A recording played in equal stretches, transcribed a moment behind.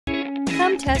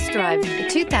Come test drive the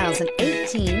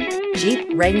 2018 Jeep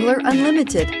Wrangler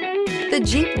Unlimited. The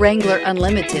Jeep Wrangler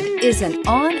Unlimited is an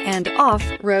on- and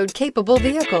off-road capable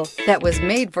vehicle that was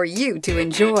made for you to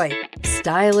enjoy.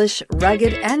 Stylish,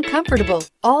 rugged, and comfortable,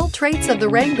 all traits of the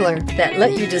Wrangler that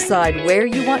let you decide where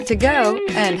you want to go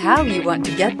and how you want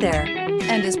to get there,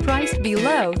 and is priced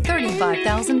below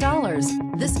 $35,000.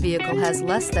 This vehicle has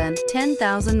less than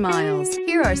 10,000 miles.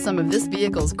 Here are some of this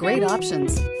vehicle's great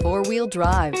options: four-wheel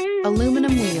drive,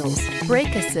 aluminum wheels,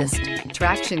 brake assist,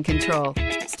 traction control,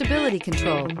 stability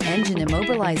control, engine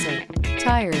immobilizer,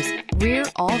 tires, rear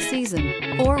all-season,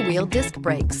 four-wheel disc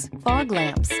brakes, fog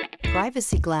lamps,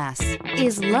 privacy glass.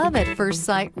 Is love at first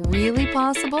sight really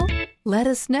possible? Let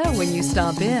us know when you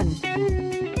stop in.